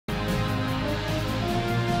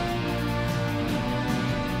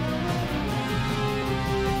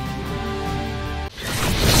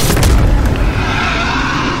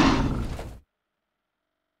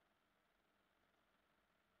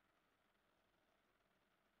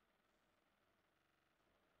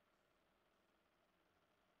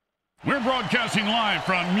We're broadcasting live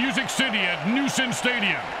from Music City at Newson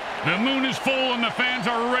Stadium. The moon is full and the fans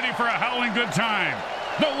are ready for a howling good time.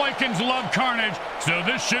 The Lycans love carnage, so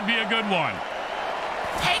this should be a good one.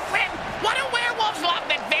 Hey, Grim, what do werewolves love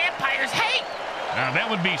that vampires hate? That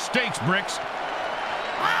would be steaks, Bricks.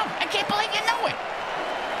 Wow, I can't believe you know it.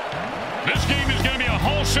 This game is going to be a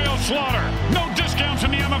wholesale slaughter. No discounts in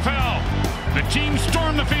the MFL. The teams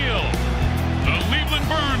storm the field. The Leveland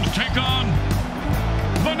Burns take on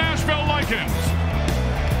the Gnashville Lycans.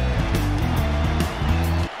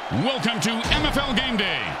 Welcome to MFL Game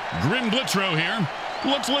Day. Grim Blitzrow here.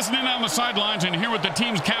 Let's listen in on the sidelines and hear what the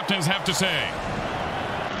team's captains have to say.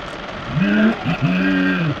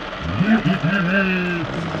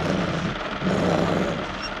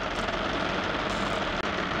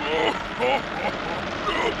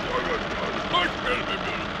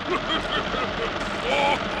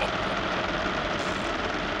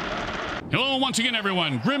 Hello once again,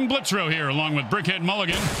 everyone. Grim Blitzrow here, along with Brickhead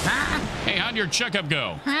Mulligan. Hey, how'd your checkup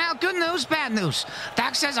go? Well, good news, bad news.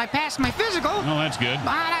 Doc says I passed my physical. Oh, that's good.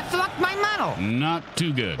 But I flunked my medal. Not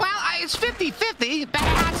too good. Well, it's 50-50.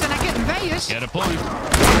 Better odds than I get in Vegas. Get a point.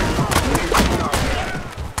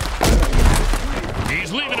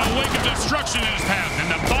 He's leaving a wake of destruction in his path, and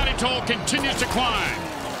the body toll continues to climb.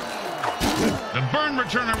 The burn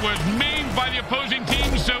returner was maimed by the opposing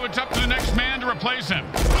team, so it's up to the next man to replace him.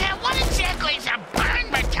 Yeah, what exactly is a burn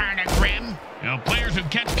returner, Grim? You know, players who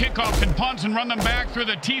catch kickoffs and punts and run them back through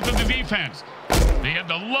the teeth of the defense. They have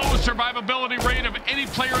the lowest survivability rate of any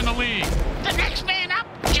player in the league. The next man up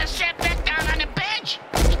just sat back down on the bench.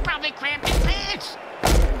 He's probably cramped his pants.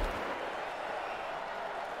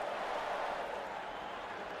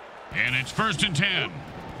 And it's 1st and 10.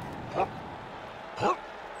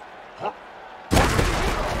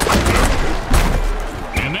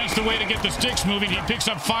 And that's the way to get the sticks moving. He picks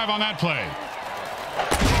up 5 on that play.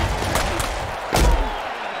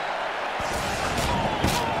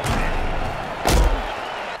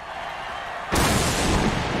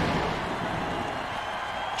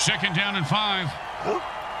 Second down and 5.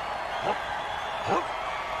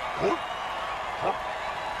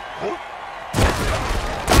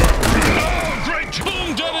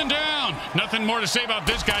 Boom, dead and down. Nothing more to say about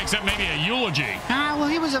this guy except maybe a eulogy. Well,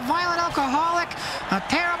 he was a violent alcoholic, a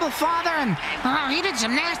terrible father, and he did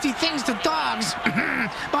some nasty things to dogs.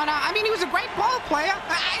 But, I mean, he was a great ball player.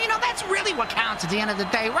 You know, that's really what counts at the end of the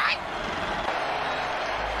day, right?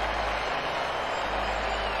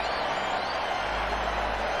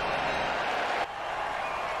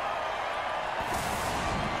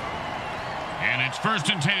 And it's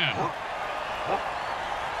 1st and 10.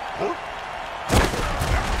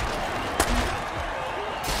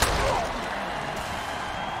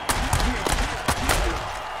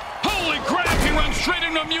 Holy crap, he runs straight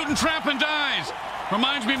into a mutant trap and dies.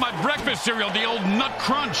 Reminds me of my breakfast cereal, the old Nut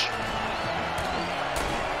Crunch.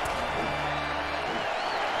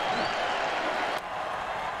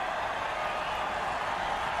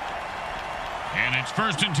 And it's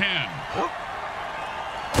 1st and 10.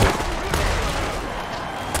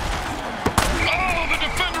 Oh, the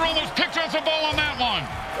defender almost picked off the ball on that one.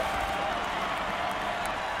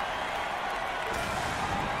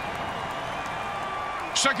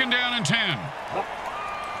 Second down and 10.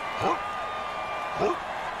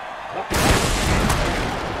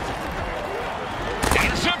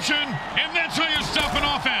 Interception, and that's how you stop an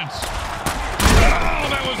offense. Oh,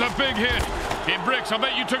 that was a big hit. Hey, Bricks, I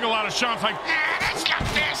bet you took a lot of shots like... That's not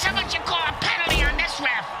fair. Someone should call a penalty on this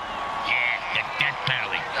ref. Yeah, the death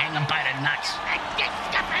penalty. Hang him by the nuts.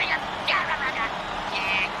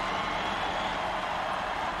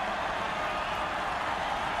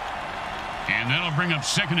 And that'll bring up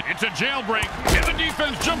second. It's a jailbreak. And the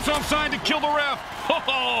defense jumps offside to kill the ref.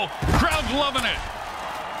 Oh, crowd's loving it.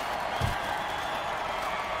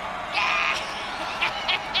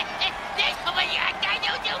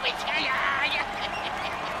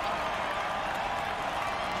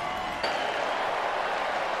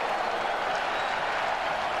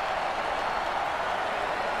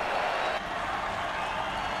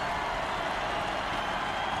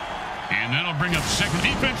 And that'll bring up second.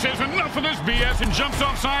 Defense says enough of this BS and jumps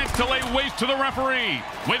off sides to lay waste to the referee.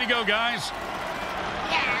 Way to go, guys.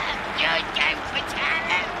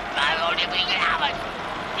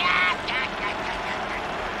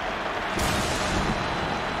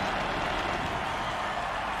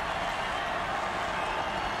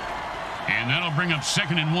 And that'll bring up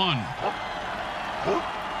 2nd and 1.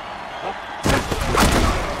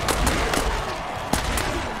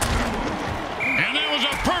 And that was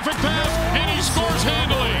a perfect pass, and he scores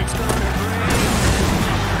handily.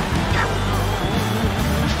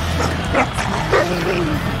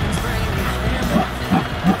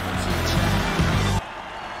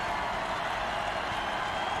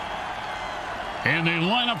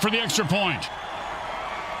 line up for the extra point.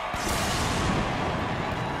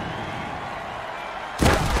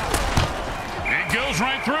 It goes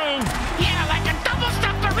right through. Yeah, like a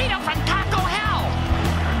double-stuffed burrito from Taco Hell.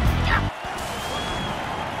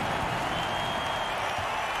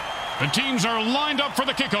 The teams are lined up for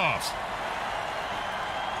the kickoff.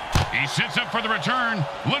 He sets up for the return.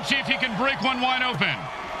 Let's see if he can break one wide open.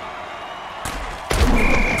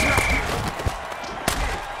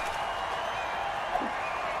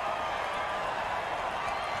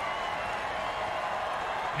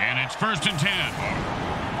 And it's 1st and 10.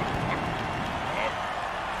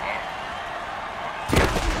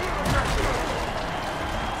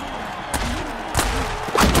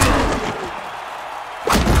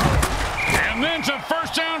 And then to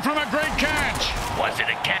 1st down from a great catch. Was it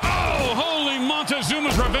a catch? Oh, holy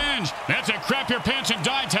Montezuma's revenge. That's a crap your pants and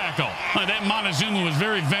die tackle. That Montezuma was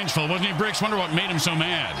very vengeful, wasn't he, Bricks? Wonder what made him so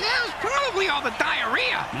mad. Yeah, it was probably all the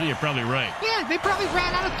diarrhea. No, you're probably right. Yeah, they probably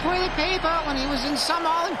ran out of toilet paper when he was in some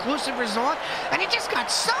all-inclusive resort, and he just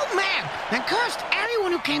got so mad and cursed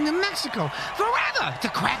everyone who came to Mexico forever to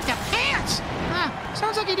crack their pants.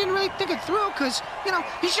 Sounds like he didn't really think it through, because, you know,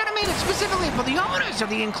 he should have made it specifically for the owners of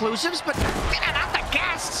the inclusives, but not the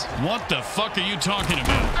guests. What the fuck are you talking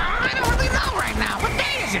about? I don't really know right now. What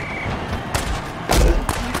day is it?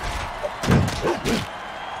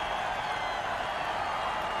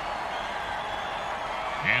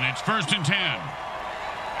 And it's 1st and 10.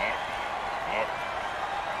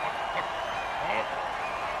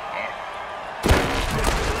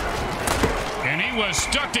 And he was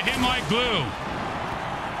stuck to him like glue.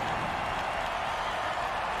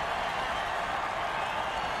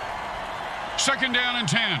 Second down and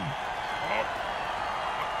 10.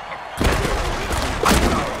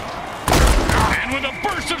 And with a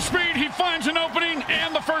burst of speed, he finds an opening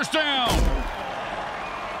and the 1st down.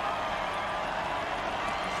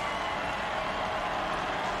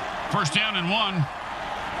 First down and 1.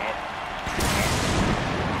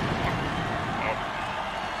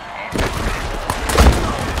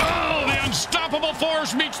 Oh, the unstoppable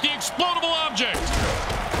force meets the explodable object.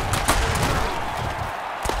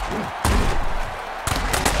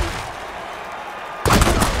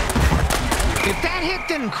 If that hit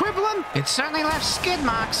didn't cripple him, it certainly left skid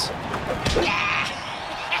marks.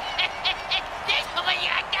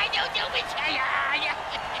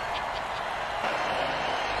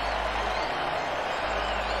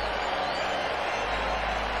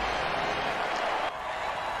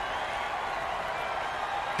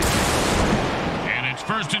 And it's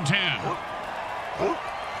 1st and 10.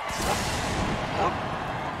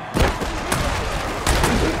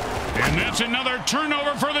 And that's another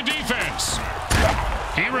turnover for the defense.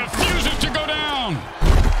 He refuses to go down.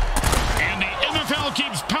 And the MFL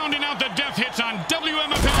keeps pounding out the death hits on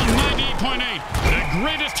WMFL 98.8. The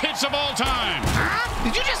greatest hits of all time. Huh?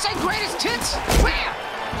 Did you just say greatest hits? Where?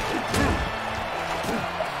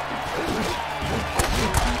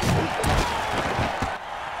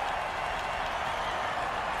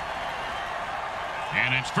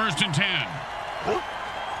 And it's 1st and 10.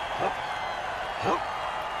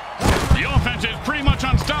 The offense is pretty much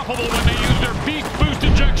unstoppable when they use their beast boost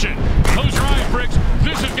injection. Close your eyes, Bricks.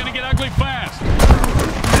 This is going to get ugly fast.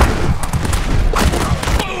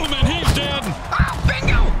 Boom, and he's dead. Oh,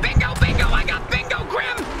 bingo! Bingo, bingo! I got bingo,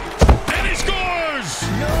 Grim! And he scores!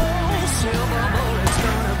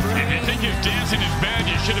 If you think his dancing is bad,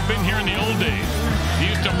 you should have been here in the old days.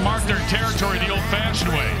 They used to mark their territory the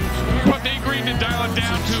old-fashioned way. But they agreed to dial it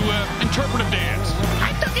down to interpretive dance.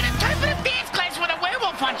 I took an interpretive dance class with a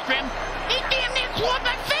werewolf on Scrim. He damn near clawed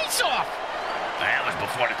my face off. That was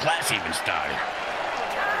before the class even started.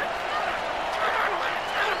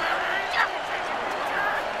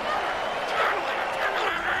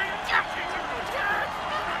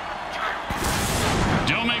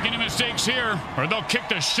 Don't make any mistakes here, or they'll kick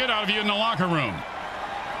the shit out of you in the locker room.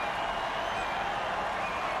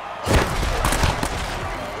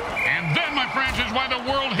 And then, my friends, is why the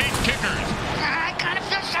world hates kickers. I kind of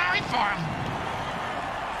feel sorry for him.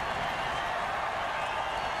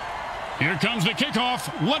 Here comes the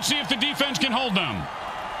kickoff. Let's see if the defense can hold them.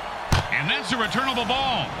 And that's a returnable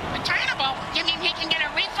ball. Returnable? You mean he can get a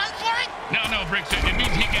refund for it? No, Bricks. It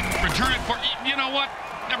means he can return it for... You know what?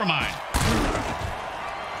 Never mind.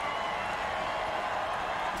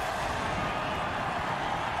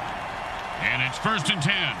 And it's 1st and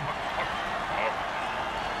 10.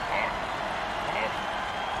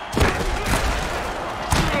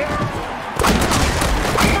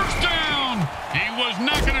 First down! He was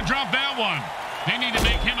not going to drop that one. They need to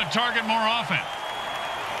make him a target more often.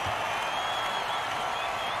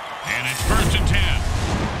 And it's 1st and 10.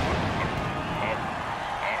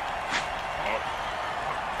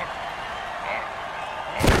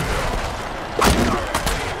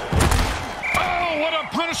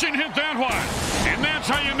 punishing hit that one. And that's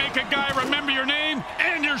how you make a guy remember your name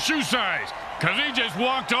and your shoe size, because he just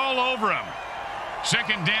walked all over him.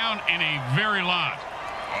 Second down and a very lot.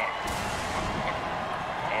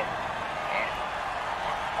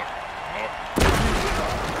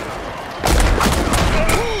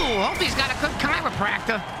 Ooh, hope he's got a good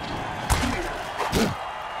chiropractor.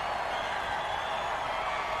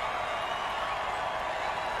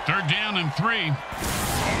 Third down and 3.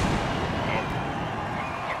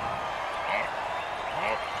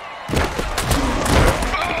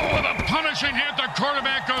 Oh, with a punishing hit, the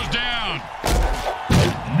quarterback goes down.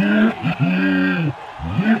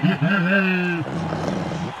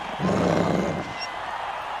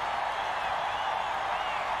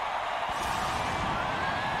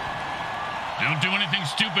 Don't do anything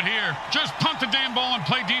stupid here. Just punt the damn ball and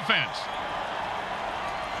play defense.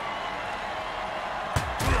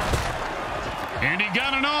 And he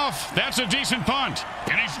got it off. That's a decent punt.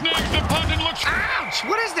 And he snags the punt and looks... Ouch!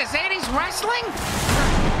 What is this, 80s wrestling?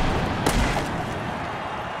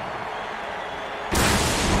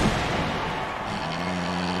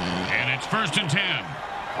 And it's 1st and 10.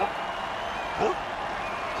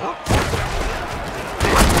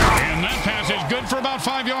 And that pass is good for about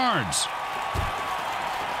 5 yards.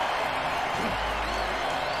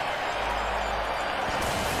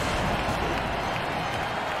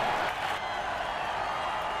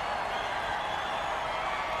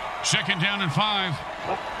 Second down and 5.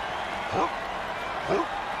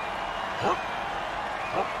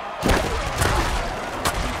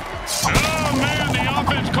 Oh, man, the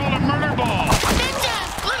offense called a murder ball.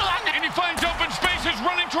 And he finds open spaces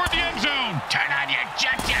running toward the end zone. Turn on your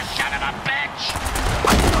jets, you son of a bitch.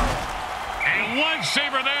 A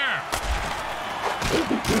lifesaver there.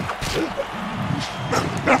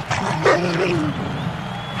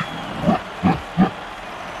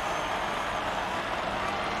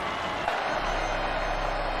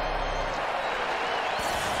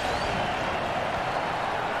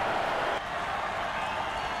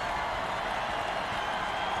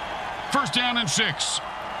 First down and 6.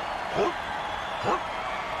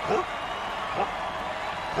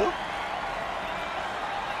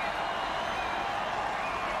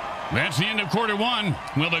 That's the end of quarter 1.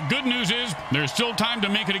 Well, the good news is there's still time to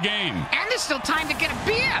make it a game. And there's still time to get a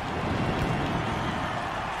beer.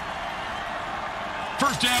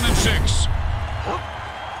 First down and 6.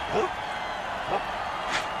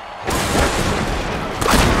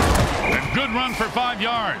 A good run for 5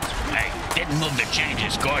 yards. Hey, didn't move the change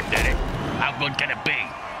and scored, did it? How good can it be?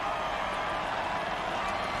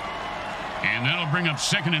 And that'll bring up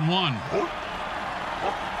 2nd and 1.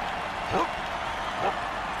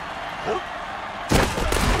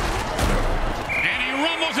 And he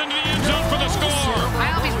rumbles into the end zone for the score. I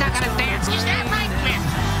hope he's not going to dance. Is that right, Grim?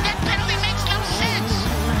 That penalty makes no sense.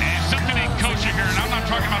 And something ain't kosher here, and I'm not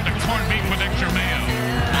talking about the corned beef with extra mayo.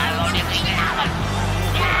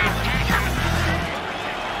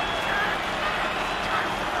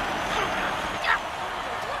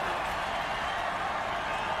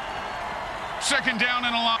 Second down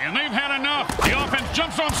and a lot, and they've had enough. The offense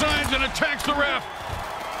jumps off sides and attacks the ref.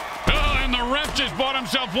 Oh, and the ref just bought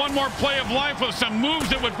himself one more play of life with some moves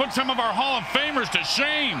that would put some of our Hall of Famers to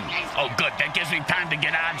shame. Oh, good. That gives me time to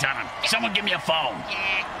get odds on him. Someone give me a phone.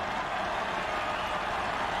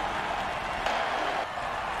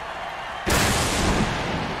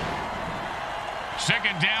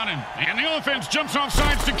 Second down, and the offense jumps off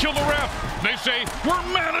sides to kill the ref. They say, we're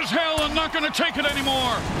mad as hell and not going to take it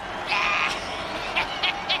anymore.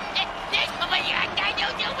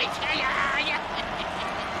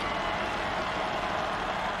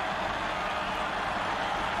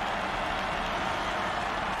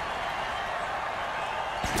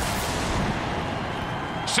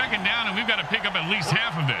 Second down, and we've got to pick up at least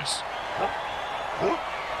half of this.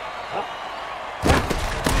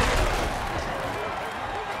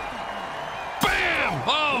 Bam!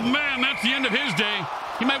 Oh, man, that's the end of his day.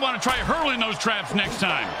 You might want to try hurling those traps next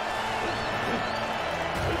time.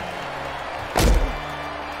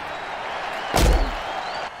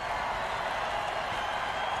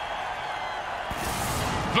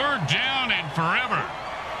 Third down and forever.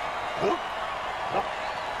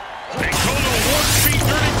 They call it a warp speed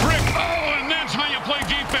dirty trick. Oh, and that's how you play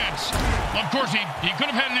defense. Well, of course, he could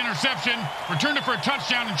have had an interception, returned it for a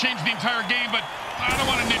touchdown, and changed the entire game, but I don't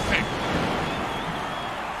want to nitpick.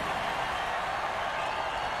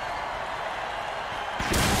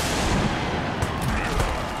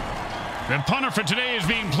 The punter for today is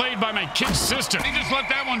being played by my kid's sister. He just let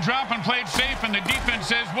that one drop and played safe, and the defense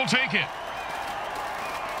says, we'll take it.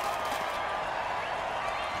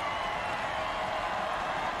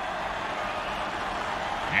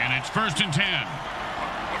 And it's 1st and 10.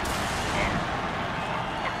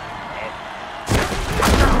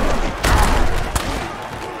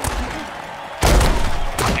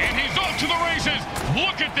 And he's off to the races.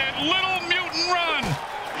 Look at that little mutant run.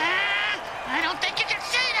 I don't think you can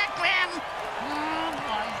say that, Grim. Oh,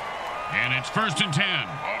 boy. And it's 1st and 10.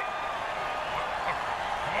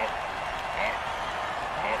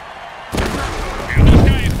 And this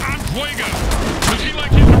guy is on fuego. Was he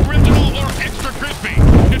like his original or extra crispy?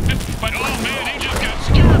 But oh man, he just got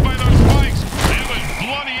skewered by those spikes. It was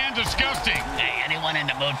bloody and disgusting. Hey, anyone in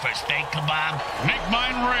the mood for a steak kebab? Make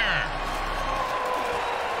mine rare.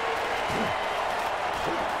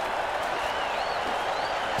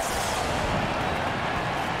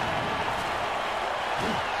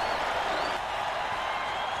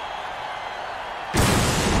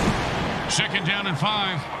 Second down and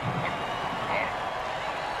 5.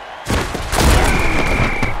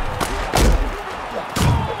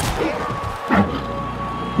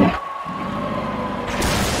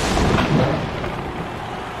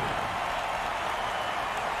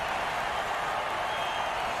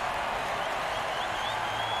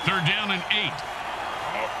 Third down and 8.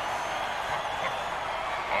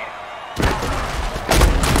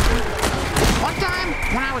 One time,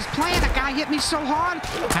 when I was playing, a guy hit me so hard,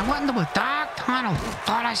 I went into a dark tunnel.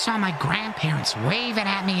 Thought I saw my grandparents waving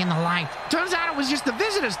at me in the light. Turns out it was just the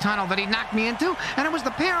visitor's tunnel that he knocked me into, and it was the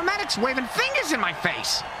paramedics waving fingers in my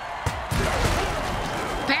face.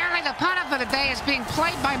 Apparently, the punter for the day is being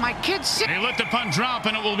played by my kid. They let the punt drop,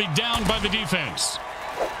 and it will be down by the defense.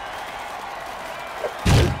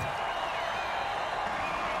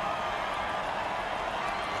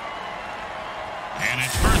 And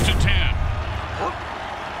it's 1st and 10.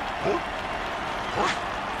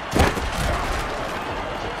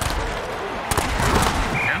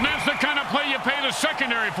 And that's the kind of play you pay the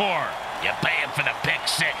secondary for. You pay him for the pick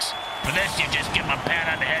 6. For this, you just give him a pat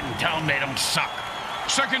on the head and tell him they don't suck.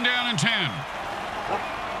 Second down and 10.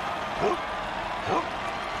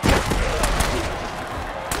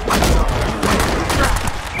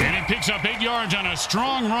 And he picks up 8 yards on a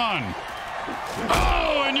strong run.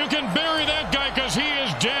 Oh, and you can bury that guy because he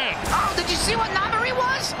is dead. Oh, did you see what number he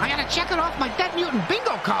was? I gotta check it off my Dead Mutant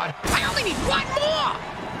bingo card. I only need one more.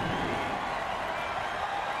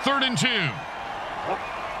 3rd and 2.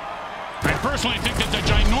 I personally think that the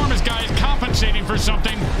ginormous guy is compensating for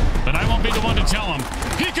something, but I won't be the one to tell him.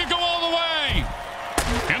 He could go all the way.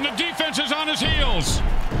 And the defense is on his heels.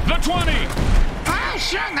 The 20. Oh,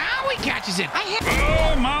 sure, now he catches it. I hit.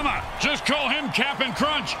 Oh, mama. Just call him Cap'n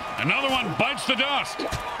Crunch. Another one bites the dust. The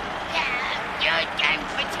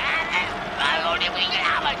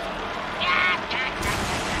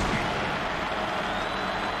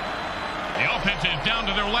offense is down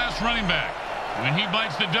to their last running back. When he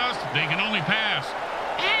bites the dust, they can only pass.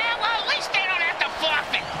 Well, at least they don't have to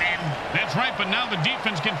forfeit, Grim. That's right, but now the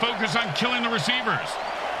defense can focus on killing the receivers.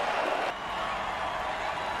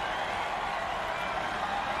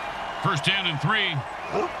 First down and 3.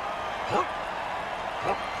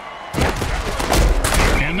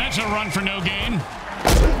 And that's a run for no gain.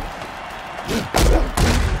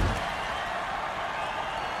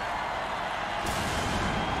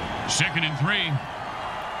 Second and 3.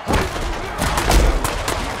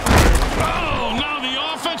 Oh, now the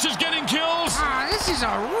offense is getting kills. Oh, this is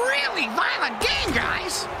a really violent game,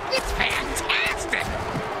 guys. It's fantastic.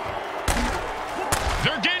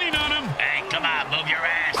 They're gaining on him. Hey, come on, move your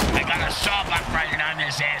ass. I got a sawbuck riding on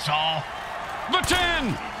this asshole. The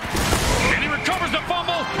 10. And he recovers the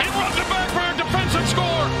fumble. He runs it back for a defensive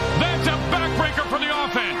score. That's a backbreaker for the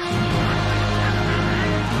offense.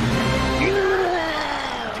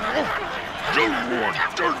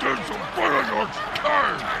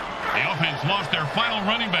 The offense lost their final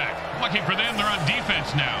running back. Lucky for them, they're on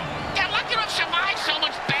defense now. They're lucky to have survived so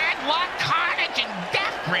much bad luck, carnage, and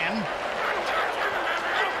death, Grim.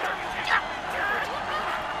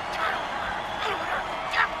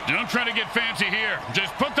 Don't try to get fancy here.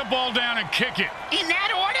 Just put the ball down and kick it. In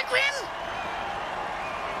that order, Grim?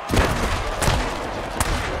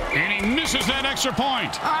 And he misses that extra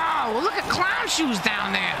point. Oh, look at clown shoes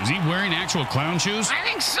down there. Is he wearing actual clown shoes? I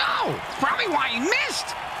think so. Probably why he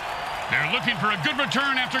missed. They're looking for a good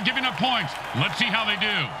return after giving up points. Let's see how they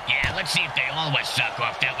do. Yeah, let's see if they always suck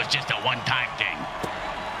or if that was just a one-time thing.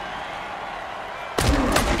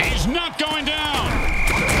 He's not going down.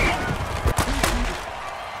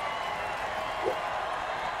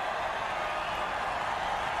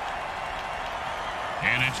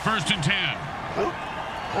 And it's 1st and 10.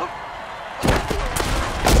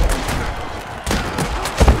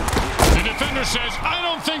 The defender says, I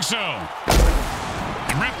don't think so.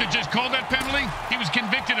 And ref that just called that penalty, he was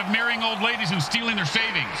convicted of marrying old ladies and stealing their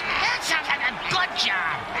savings. That sounds like a good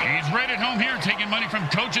job. He's right at home here taking money from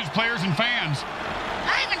coaches, players, and fans.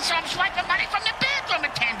 I even saw him swiping money from the bathroom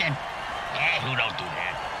attendant. Hey, who don't do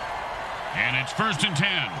that? And it's 1st and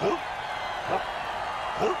 10.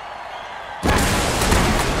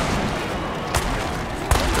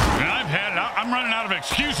 I'm running out of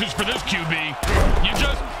excuses for this QB. You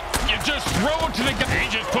just throw it to the guy. He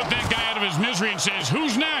just put that guy out of his misery and says,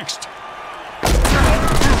 who's next?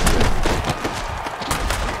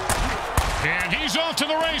 And he's off to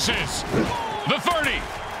the races. The 30.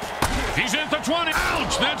 He's at the 20.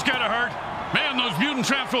 Ouch, that's gotta hurt. Man, those mutant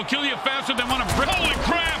traps will kill you faster than one of... Holy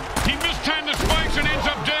crap! He mistimed the spikes and ends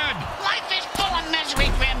up dead. Life is full of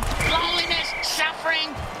misery, Grim. Loneliness,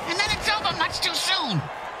 suffering, and then it's over much too soon.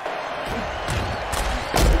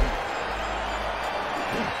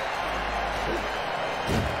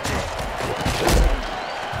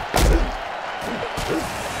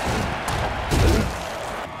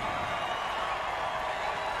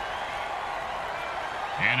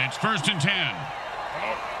 And it's 1st and 10.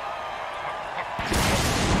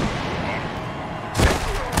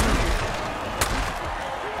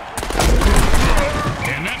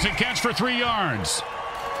 And that's a catch for 3 yards.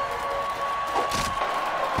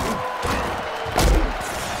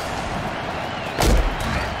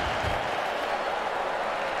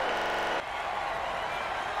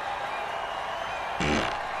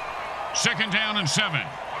 Second down and 7.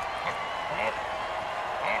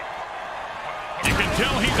 You can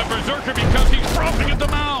tell he's a berserker because he's frothing at the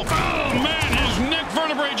mouth. Oh, man, his neck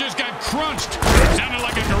vertebrae just got crunched. Sounded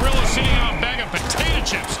like a gorilla sitting on a bag of potato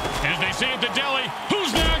chips. As they say at the deli,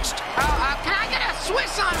 who's next? Can I get a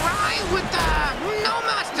Swiss on rye with, no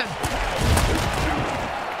mustard?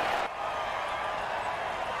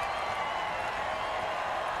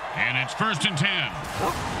 And it's 1st and 10.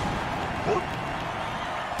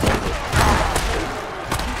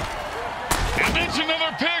 And that's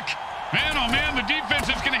another pick. Man, oh man, the defense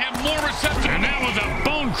is going to have more reception. And that was a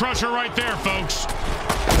bone crusher right there, folks.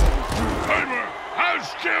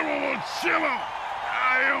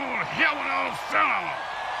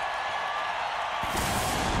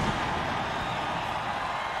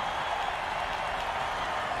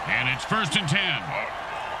 And it's 1st and 10.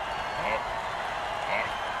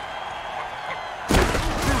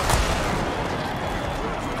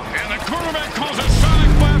 And the quarterback calls a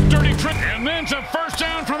sonic blast dirty trick. And then it's a 1st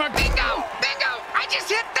down from a... Bingo! Bingo! I just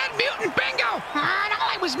hit that mutant bingo! And all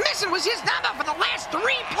I was missing was his number for the last 3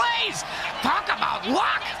 plays. Talk about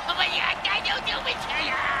luck!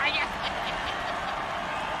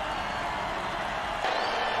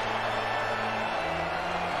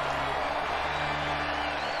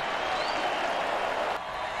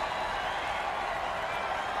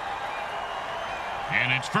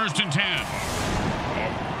 And it's 1st and 10.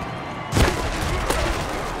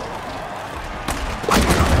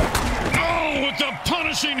 Oh, with the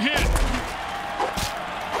punishing hit.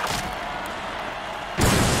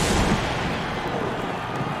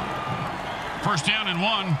 First down and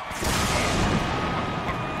 1.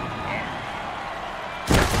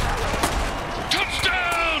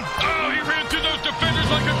 Touchdown! Oh, he ran through those defenders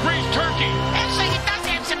like a greased turkey. Actually, he does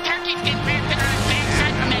have some turkeys getting drafted on his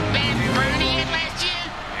backside from that band Bernie hit last year.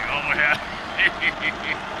 Oh, yeah.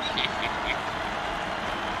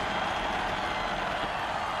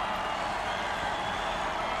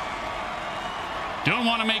 Don't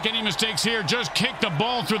want to make any mistakes here. Just kick the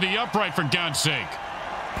ball through the upright, for God's sake.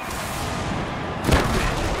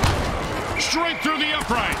 Straight through the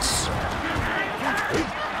uprights.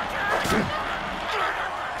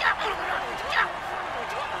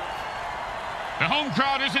 The home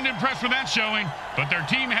crowd isn't impressed with that showing, but their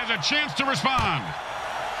team has a chance to respond.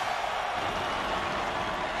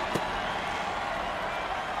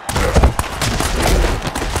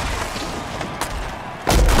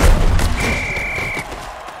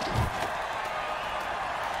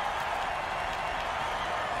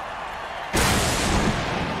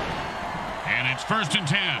 And it's 1st and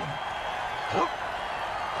 10.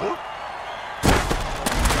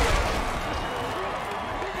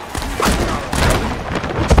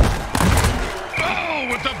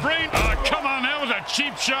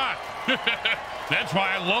 Cheap shot. That's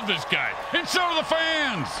why I love this guy. And so do the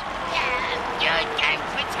fans.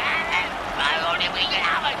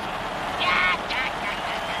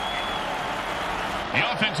 The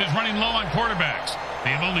offense is running low on quarterbacks.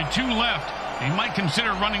 They have only 2 left. They might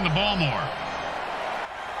consider running the ball more.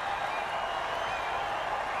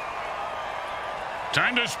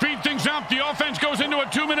 Time to speed things up. The offense goes into a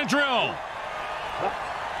 2-minute drill.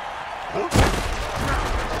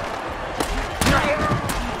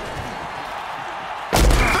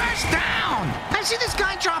 see this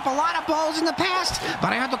guy drop a lot of balls in the past,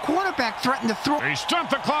 but I heard the quarterback threaten to throw. They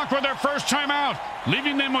stumped the clock with their first timeout,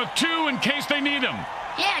 leaving them with 2 in case they need them.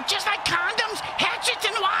 Yeah, just like condoms, hatchets,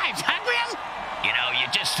 and wives, huh, Grim? You know, you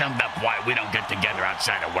just summed up why we don't get together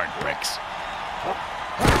outside of work, Bricks.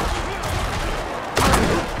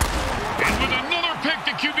 And with another pick,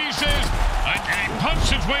 the QB says, he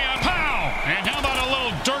punched his way out. Pow! And how about a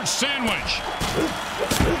little dirt sandwich?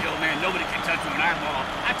 Yo, man, nobody can touch me when I'm off.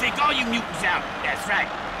 I take all you mutants out. That's right.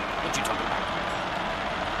 What you talking about?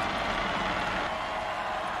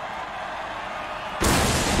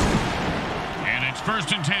 And it's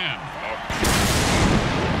 1st and 10.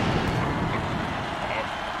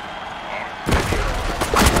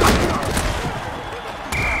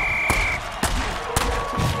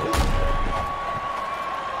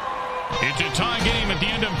 It's a tie game at the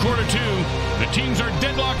end of quarter 2. The teams are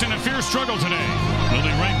deadlocked in a fierce struggle today. We'll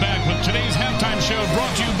be right back with today's halftime show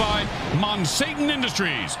brought to you by Monsatan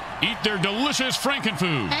Industries. Eat their delicious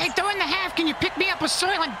Frankenfood. Hey, during the half, can you pick me up a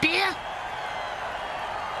Soylent beer?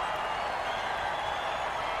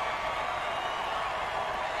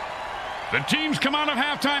 The teams come out of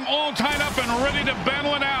halftime all tied up and ready to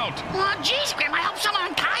battle it out. Oh, geez, Grim, I hope someone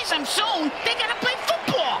unties them soon. They gotta play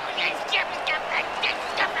football.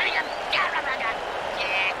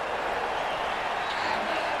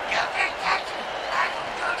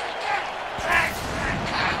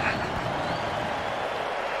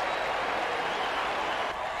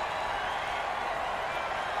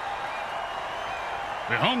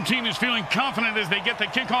 The home team is feeling confident as they get the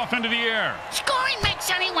kickoff into the air. Scoring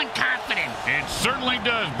makes anyone confident. It certainly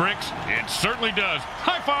does, Bricks. It certainly does.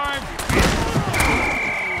 High five!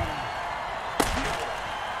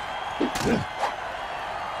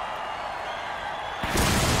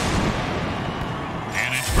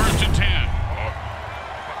 And it's 1st and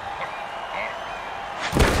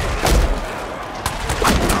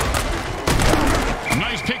 10.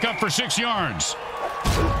 Nice pickup for 6 yards.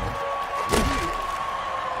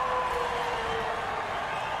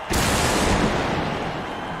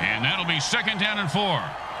 And that'll be 2nd down and 4. One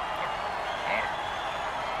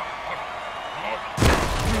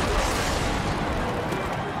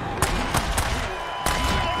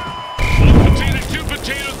potato, 2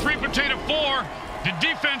 potatoes, 3 potato, 4. The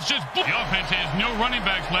defense just... The offense has no running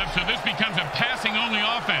backs left, so this becomes a passing-only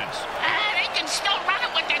offense. They can still run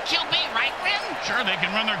it with their QB, right, Grim? Sure, they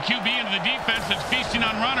can run their QB into the defense that's feasting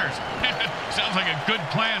on runners. Sounds like a good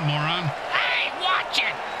plan, moron. Hey, watch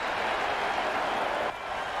it.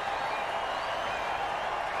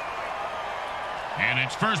 And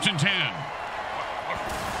it's 1st and 10.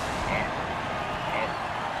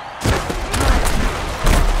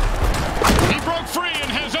 He broke free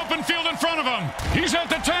and has open field in front of him. He's at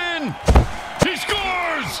the 10. He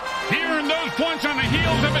scores! He earned those points on the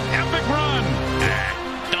heels of an epic run.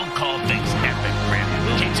 Don't call things epic, Grim.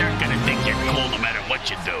 Kids aren't gonna think you're cool no matter what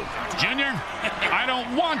you do. Junior, I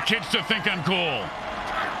don't want kids to think I'm cool.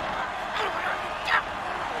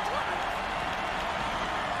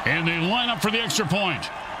 And they line up for the extra point.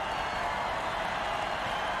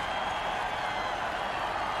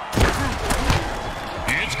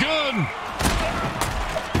 It's good.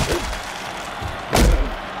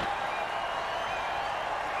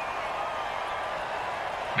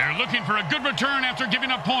 They're looking for a good return after giving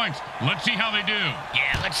up points. Let's see how they do.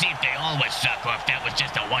 Yeah, let's see if they always suck or if that was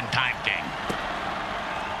just a one-time thing.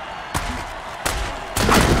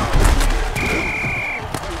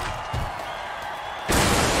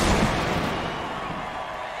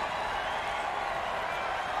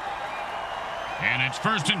 And it's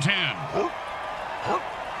 1st and 10.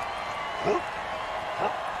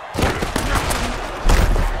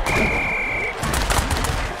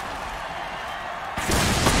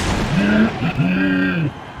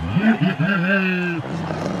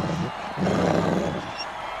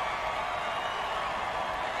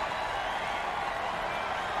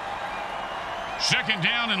 Second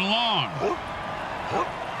down and long.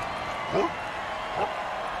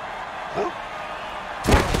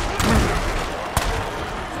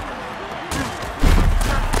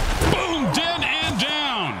 Boom, dead and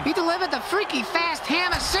down. He delivered the freaky fast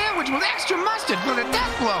ham sandwich with extra mustard for the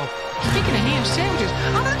death blow. Speaking of ham sandwiches,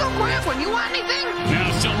 I'm gonna go grab one. You want anything?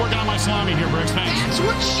 Yeah, still working on my salami here, Bricks. Thanks. That's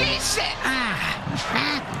what she said.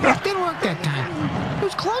 Didn't work that time. It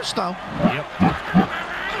was close, though. Yep.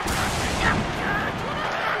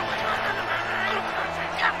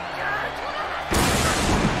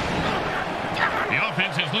 The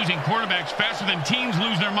offense is losing quarterbacks faster than teams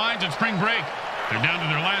lose their minds at spring break. They're down to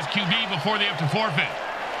their last QB before they have to forfeit.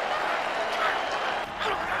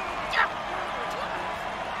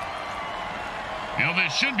 You know,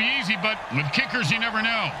 this should be easy, but with kickers, you never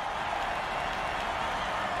know.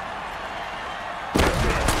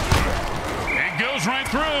 It goes right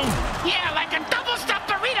through. Yeah, like a double-stuffed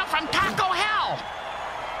burrito from Taco Hell.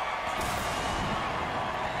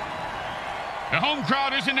 The home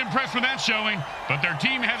crowd isn't impressed with that showing, but their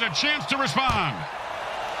team has a chance to respond.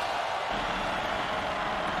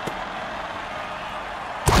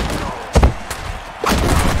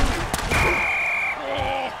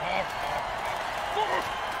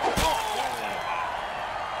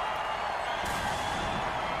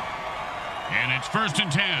 And it's 1st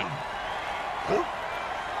and 10.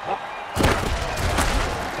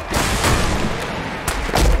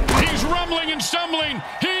 He's rumbling and stumbling.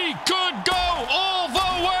 He could go all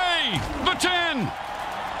the way. The 10.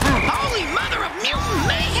 Holy mother of mutant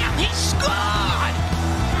mayhem! He scored!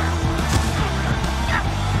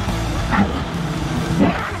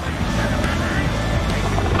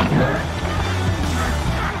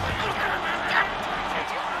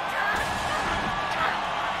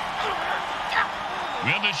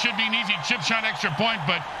 Well, this should be an easy chip shot extra point,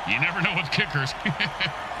 but you never know with kickers.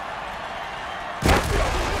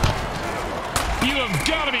 You have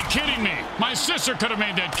got to be kidding me. My sister could have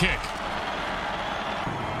made that kick.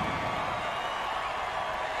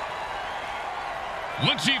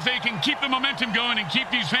 Let's see if they can keep the momentum going and keep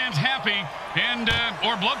these fans happy and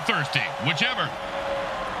or bloodthirsty, whichever.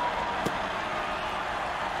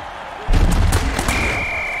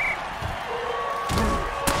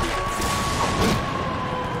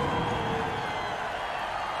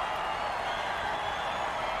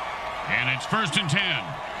 And it's 1st and 10.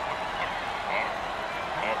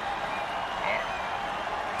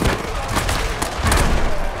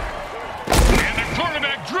 And the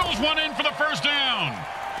quarterback drills one in for the 1st down.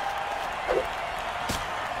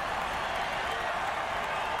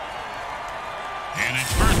 And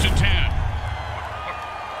it's 1st and 10.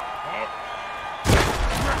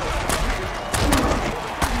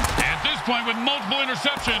 At this point, with multiple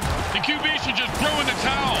interceptions, the QB should just throw in the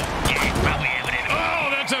towel. Yeah, he's probably evident. Oh,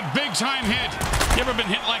 that's a big-time hit. You ever been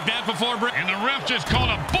hit like that before, Britt? And the ref just called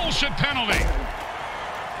a bullshit penalty.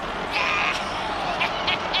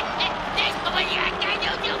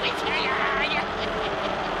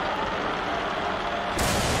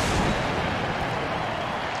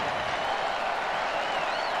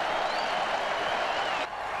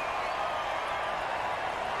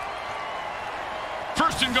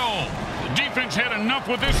 First and goal. The defense had enough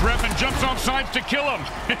with this ref and jumps off sides to kill him.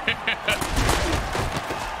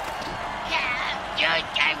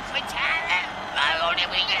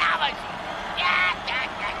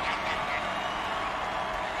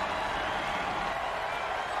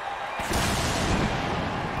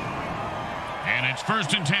 And it's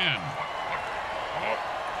 1st and 10.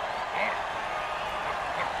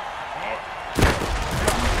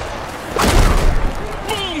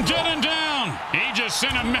 Boom, dead and down. He just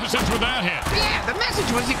sent a message with that hit. Yeah, the message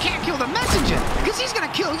was you can't kill the messenger, because he's going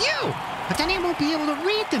to kill you. But then he won't be able to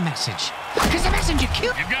read the message, because the messenger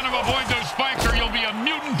killed... You've got to avoid those spikes or you'll be a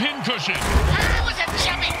mutant pincushion. I was a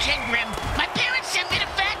chubby kid, Grim. My parents sent me to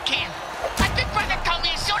fat camp. My big brother told me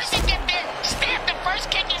as soon as you get there, stab the first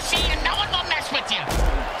kid you see and no one will mess with you.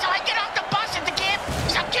 So I get off the bus at the camp,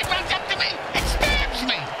 some kid runs up to me and stabs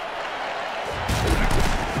me.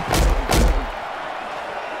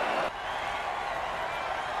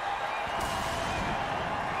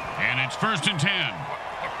 And it's 1st and 10.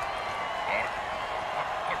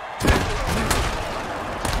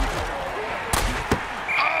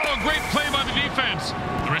 Oh, great play by the defense.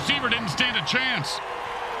 The receiver didn't stand a chance.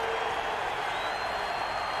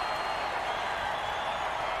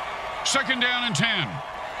 Second down and 10.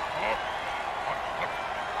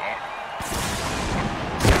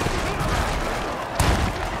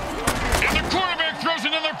 And the quarterback throws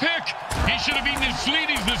another pick. He should have eaten his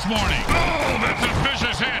Sleeties this morning. Oh, that's a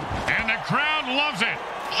vicious hit. And the crowd loves it.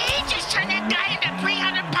 He just turned that guy into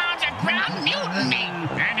 300 pounds of ground mutiny.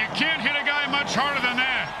 And you can't hit a guy much harder than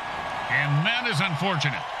that. And that is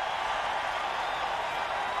unfortunate.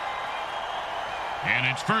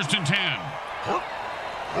 And it's 1st and 10.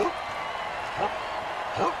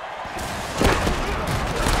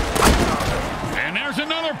 And there's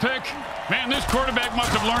another pick. Man, this quarterback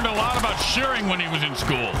must have learned a lot about sharing when he was in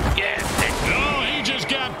school. Yeah, Oh, he just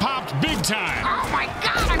got popped big time. Oh, my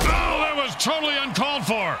God! Oh, that was totally uncalled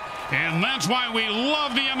for. And that's why we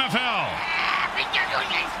love the MFL.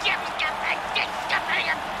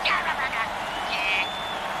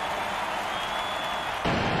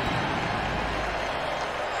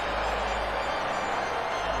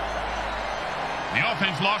 The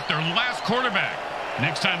offense lost their last quarterback.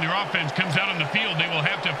 Next time their offense comes out on the field, they will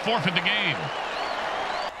have to forfeit the game.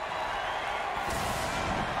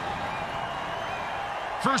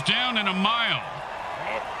 First down and a mile.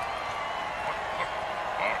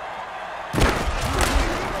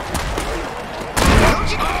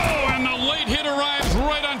 Oh, and the late hit arrives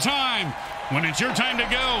right on time. When it's your time to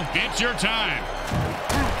go, it's your time.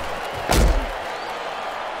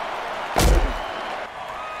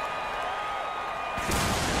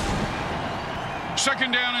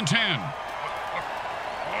 Second down and 10.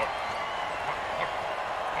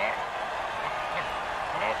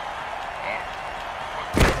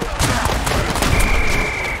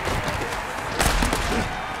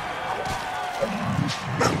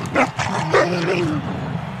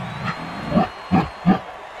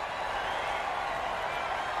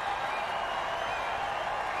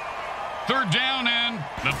 Third down, and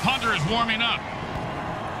the punter is warming up.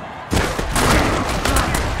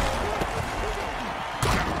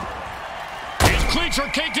 His cleats are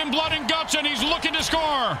caked in blood and guts, and he's looking to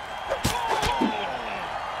score.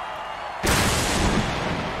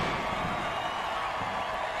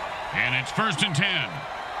 And it's first and 10.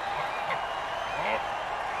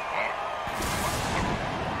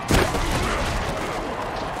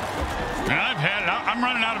 I'm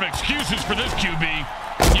running out of excuses for this QB.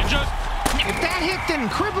 You just... If that hit didn't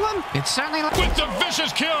cripple him, it certainly... With the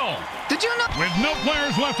vicious kill. Did you know... With no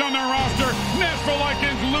players left on their roster, Gnashville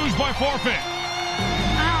Lycans lose by forfeit.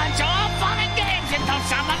 Oh, it's all fun and games until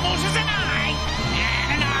someone loses an eye,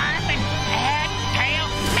 and an arm, and a head, tail.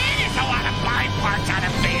 Man, there's a lot of body parts on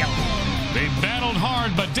the field. They battled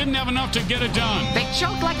hard, but didn't have enough to get it done. They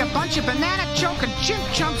choked like a bunch of banana-choking chimp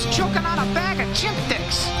chumps choking on a bag of chimp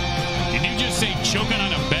dicks. Did you just say choking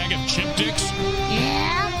on a bag of chimp dicks?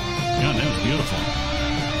 Yeah? God, that was beautiful.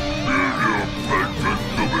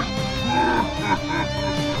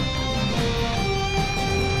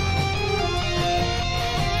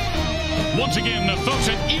 Once again, the folks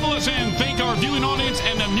at Evil SN thank our viewing audience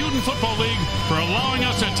and the Mutant Football League for allowing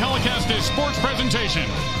us to telecast this sports presentation.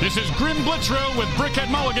 This is Grim Blitzrow with Brickhead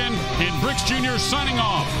Mulligan and Bricks Jr. signing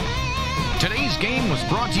off. Today's game was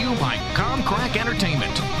brought to you by Comcrack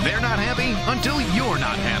Entertainment. They're not happy until you're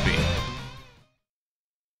not happy.